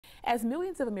As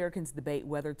millions of Americans debate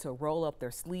whether to roll up their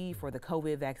sleeve for the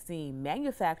COVID vaccine,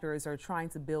 manufacturers are trying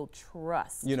to build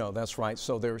trust. You know, that's right.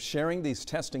 So they're sharing these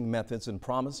testing methods and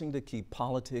promising to keep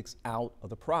politics out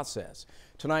of the process.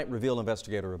 Tonight, Reveal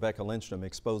investigator Rebecca Lindstrom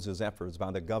exposes efforts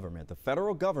by the government, the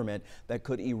federal government, that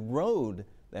could erode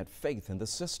that faith in the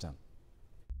system.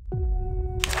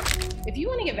 If you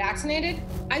want to get vaccinated,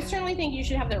 I certainly think you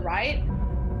should have the right.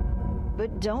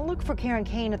 But don't look for Karen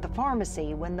Kane at the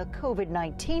pharmacy when the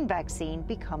COVID-19 vaccine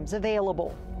becomes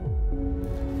available.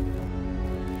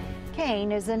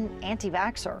 Kane is an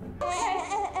anti-vaxxer.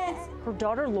 Her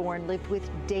daughter Lauren lived with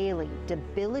daily,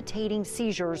 debilitating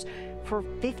seizures for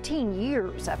 15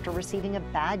 years after receiving a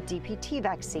bad DPT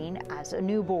vaccine as a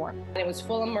newborn. It was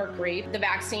full of mercury. The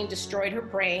vaccine destroyed her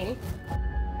brain.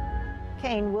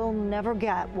 Kane will never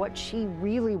get what she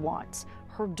really wants,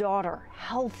 her daughter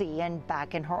healthy and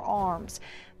back in her arms.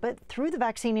 But through the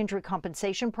Vaccine Injury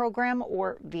Compensation Program,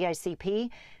 or VICP,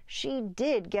 she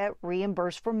did get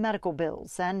reimbursed for medical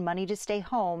bills and money to stay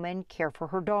home and care for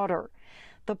her daughter.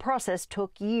 The process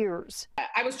took years.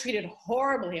 I was treated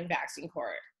horribly in vaccine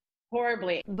court.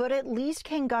 Horribly. But at least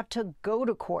Kane got to go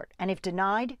to court, and if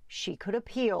denied, she could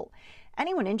appeal.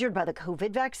 Anyone injured by the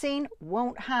COVID vaccine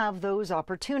won't have those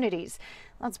opportunities.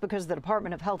 That's because the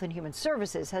Department of Health and Human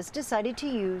Services has decided to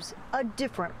use a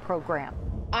different program.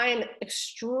 I'm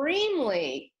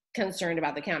extremely concerned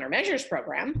about the countermeasures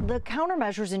program. The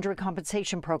Countermeasures Injury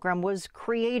Compensation Program was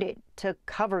created to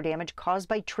cover damage caused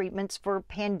by treatments for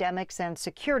pandemics and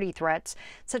security threats,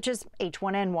 such as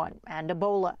H1N1 and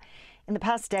Ebola. In the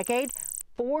past decade,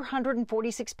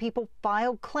 446 people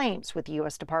filed claims with the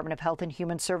U.S. Department of Health and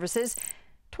Human Services.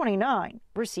 29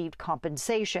 received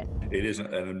compensation. It is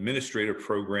an administrative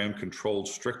program controlled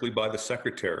strictly by the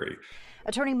Secretary.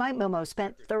 Attorney Mike Momo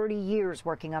spent 30 years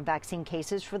working on vaccine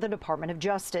cases for the Department of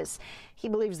Justice. He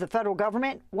believes the federal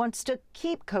government wants to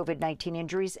keep COVID-19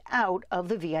 injuries out of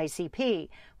the VICP,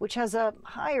 which has a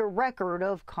higher record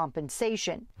of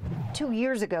compensation. 2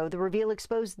 years ago, the Reveal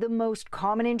exposed the most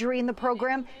common injury in the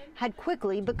program had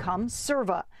quickly become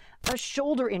SIRVA, a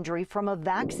shoulder injury from a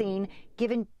vaccine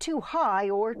given too high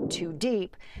or too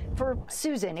deep. For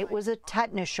Susan, it was a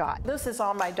tetanus shot. This is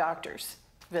all my doctor's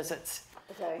visits.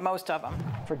 Okay. Most of them.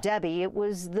 For Debbie, it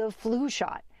was the flu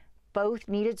shot. Both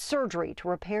needed surgery to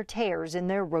repair tears in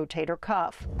their rotator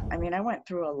cuff. I mean, I went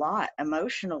through a lot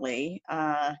emotionally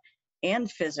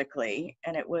and physically,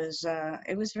 and it was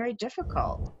very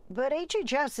difficult. But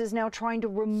HHS is now trying to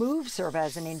remove SIRVA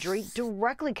as an injury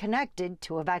directly connected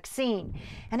to a vaccine.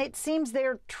 And it seems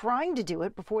they're trying to do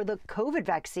it before the COVID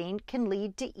vaccine can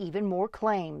lead to even more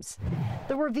claims.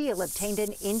 The Reveal obtained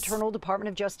an internal Department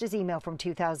of Justice email from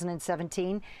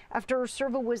 2017 after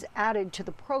SIRVA was added to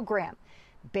the program.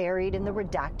 Buried in the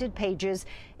redacted pages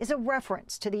is a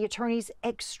reference to the attorney's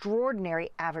extraordinary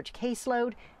average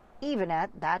caseload, even at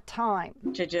that time.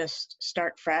 To just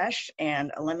start fresh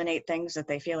and eliminate things that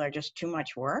they feel are just too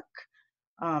much work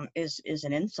is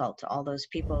an insult to all those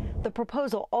people. The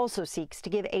proposal also seeks to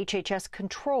give HHS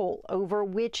control over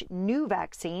which new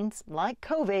vaccines, like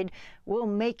COVID, will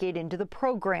make it into the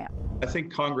program. I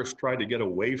think Congress tried to get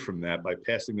away from that by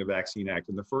passing the Vaccine Act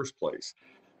in the first place.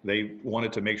 They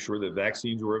wanted to make sure that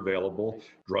vaccines were available.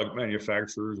 Drug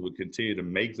manufacturers would continue to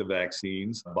make the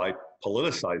vaccines. By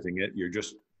politicizing it, you're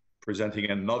just presenting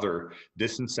another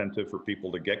disincentive for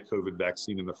people to get COVID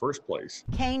vaccine in the first place.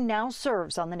 Kane now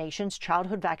serves on the nation's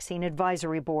Childhood Vaccine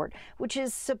Advisory Board, which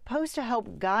is supposed to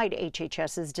help guide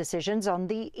HHS's decisions on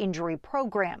the injury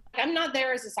program. I'm not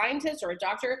there as a scientist or a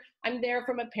doctor. I'm there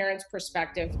from a parent's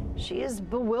perspective. She is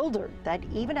bewildered that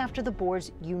even after the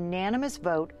board's unanimous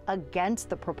vote against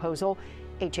the proposal,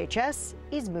 HHS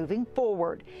is moving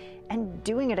forward and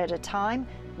doing it at a time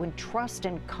when trust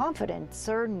and confidence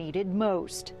are needed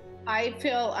most. I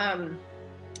feel,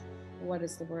 what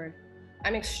is the word?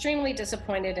 I'm extremely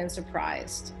disappointed and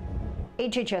surprised.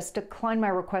 HHS declined my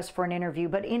request for an interview,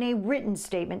 but in a written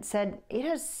statement said it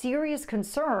has serious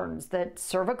concerns that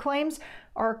SIRVA claims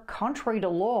are contrary to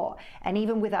law. And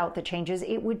even without the changes,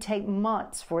 it would take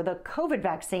months for the COVID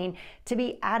vaccine to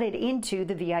be added into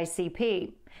the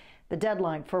VICP. The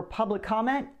deadline for public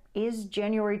comment is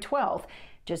January 12th,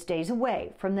 just days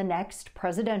away from the next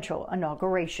presidential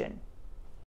inauguration.